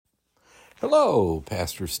Hello,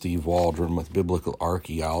 Pastor Steve Waldron with Biblical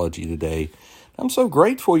Archaeology today. I'm so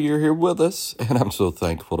grateful you're here with us, and I'm so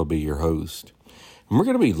thankful to be your host. And we're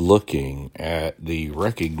going to be looking at the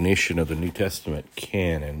recognition of the New Testament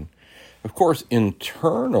canon. Of course,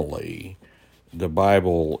 internally, the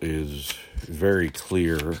Bible is very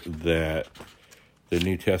clear that the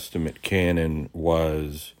New Testament canon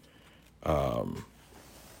was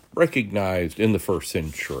recognized in the first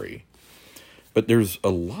century. But there's a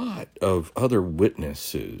lot of other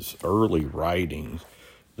witnesses, early writings,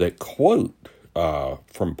 that quote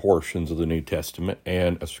from portions of the New Testament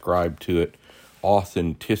and ascribe to it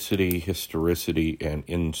authenticity, historicity, and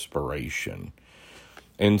inspiration.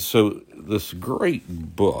 And so this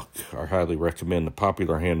great book, I highly recommend The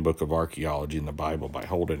Popular Handbook of Archaeology in the Bible by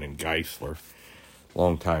Holden and Geisler,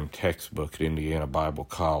 longtime textbook at Indiana Bible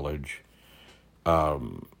College.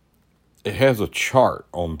 It has a chart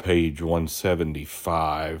on page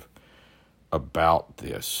 175 about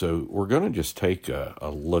this. So we're going to just take a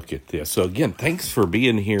look at this. So again, thanks for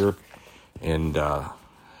being here and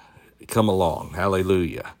come along.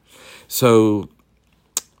 Hallelujah. So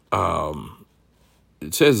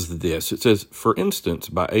it says this. It says, for instance,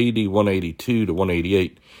 by AD 182 to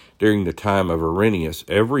 188, during the time of Irenaeus,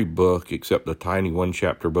 every book except the tiny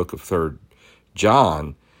one-chapter book of 3rd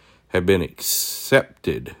John have been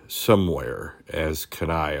accepted somewhere as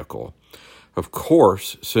canonical. Of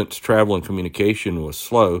course, since travel and communication was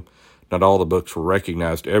slow, not all the books were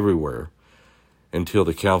recognized everywhere until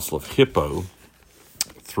the Council of Hippo,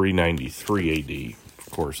 393 AD, of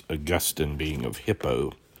course, Augustine being of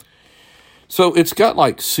Hippo. So it's got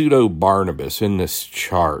like Pseudo-Barnabas in this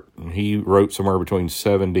chart. He wrote somewhere between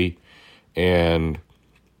 70 and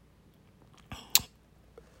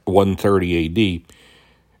 130 AD.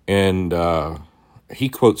 And he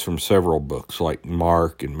quotes from several books like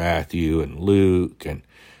Mark and Matthew and Luke and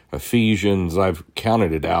Ephesians. I've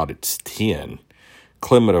counted it out. It's 10.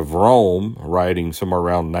 Clement of Rome, writing somewhere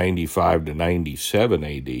around 95 to 97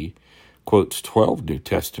 AD, quotes 12 New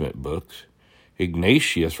Testament books.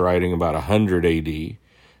 Ignatius, writing about 100 AD,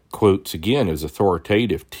 quotes again as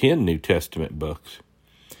authoritative 10 New Testament books.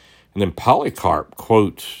 And then Polycarp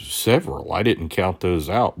quotes several. I didn't count those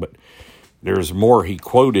out, but there's more he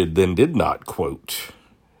quoted than did not quote.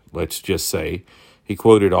 Let's just say he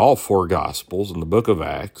quoted all 4 Gospels and the book of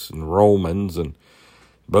Acts and Romans and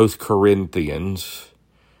both Corinthians,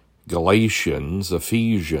 Galatians,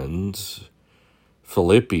 Ephesians,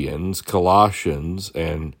 Philippians, Colossians,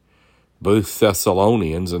 and both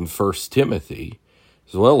Thessalonians and 1 Timothy,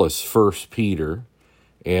 as well as 1 Peter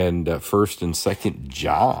and 1st and 2nd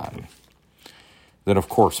John. Then, of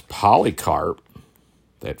course, Polycarp,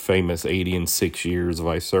 that famous 80 and 6 years of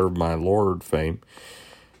I serve my Lord fame,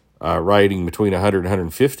 writing between 100 and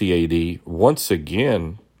 150 AD, once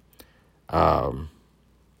again, I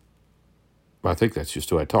think that's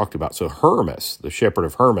just who I talked about. So Hermas, the shepherd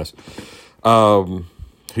of Hermas,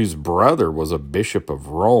 whose brother was a bishop of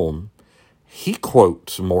Rome, he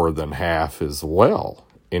quotes more than half as well,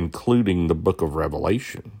 including the book of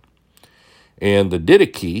Revelation. And the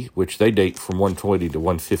Didache, which they date from 120 to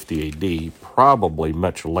 150 AD, probably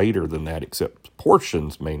much later than that, except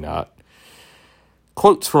portions may not,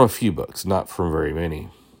 quotes from a few books, not from very many.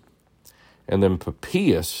 And then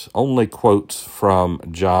Papias only quotes from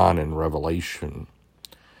John and Revelation.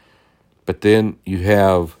 But then you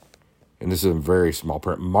have, and this is a very small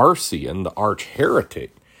print, Marcion, the arch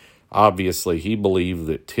heretic. Obviously, he believed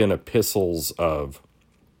that 10 epistles of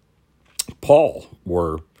Paul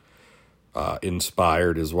were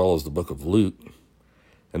inspired, as well as the book of Luke.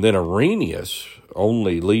 And then Irenaeus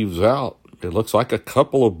only leaves out, it looks like, a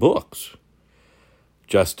couple of books.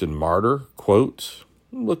 Justin Martyr quotes,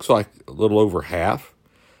 looks like a little over half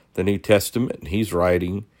the New Testament, and he's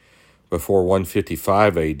writing before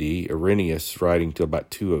 155 AD, Irenaeus writing till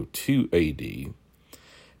about 202 AD.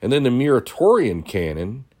 And then the Muratorian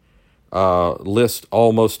canon lists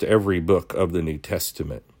almost every book of the New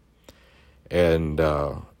Testament. And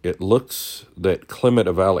it looks that Clement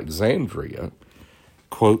of Alexandria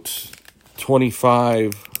quotes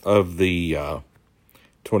 25 of the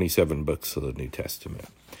 27 books of the New Testament.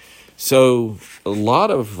 So a lot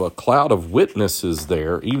of a cloud of witnesses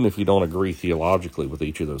there, even if you don't agree theologically with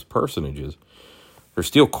each of those personages, they're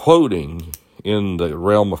still quoting in the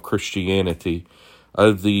realm of Christianity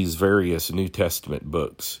of these various New Testament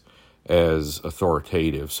books as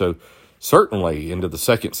authoritative. So certainly into the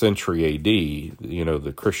 2nd century AD,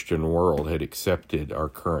 the Christian world had accepted our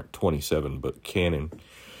current 27-book canon.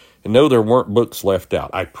 And no, there weren't books left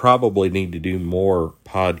out. I probably need to do more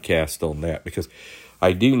podcasts on that because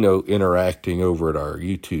I do know interacting over at our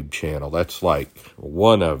YouTube channel, that's like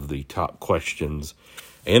one of the top questions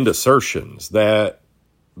and assertions that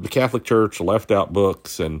the Catholic Church left out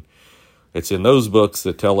books, and it's in those books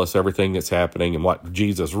that tell us everything that's happening and what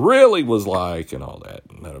Jesus really was like and all that.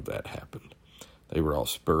 None of that happened. They were all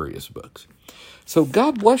spurious books. So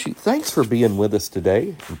God bless you. Thanks for being with us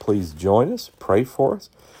today. And please join us, pray for us,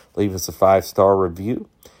 leave us a 5-star review,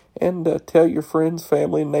 and tell your friends,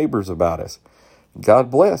 family, and neighbors about us.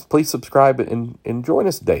 God bless. Please subscribe and join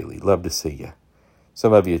us daily. Love to see you.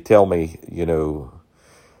 Some of you tell me, you're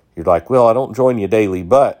like, well, I don't join you daily,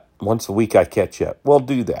 but once a week I catch up. Well,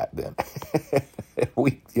 do that then.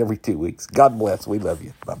 Every 2 weeks. God bless. We love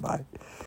you. Bye-bye.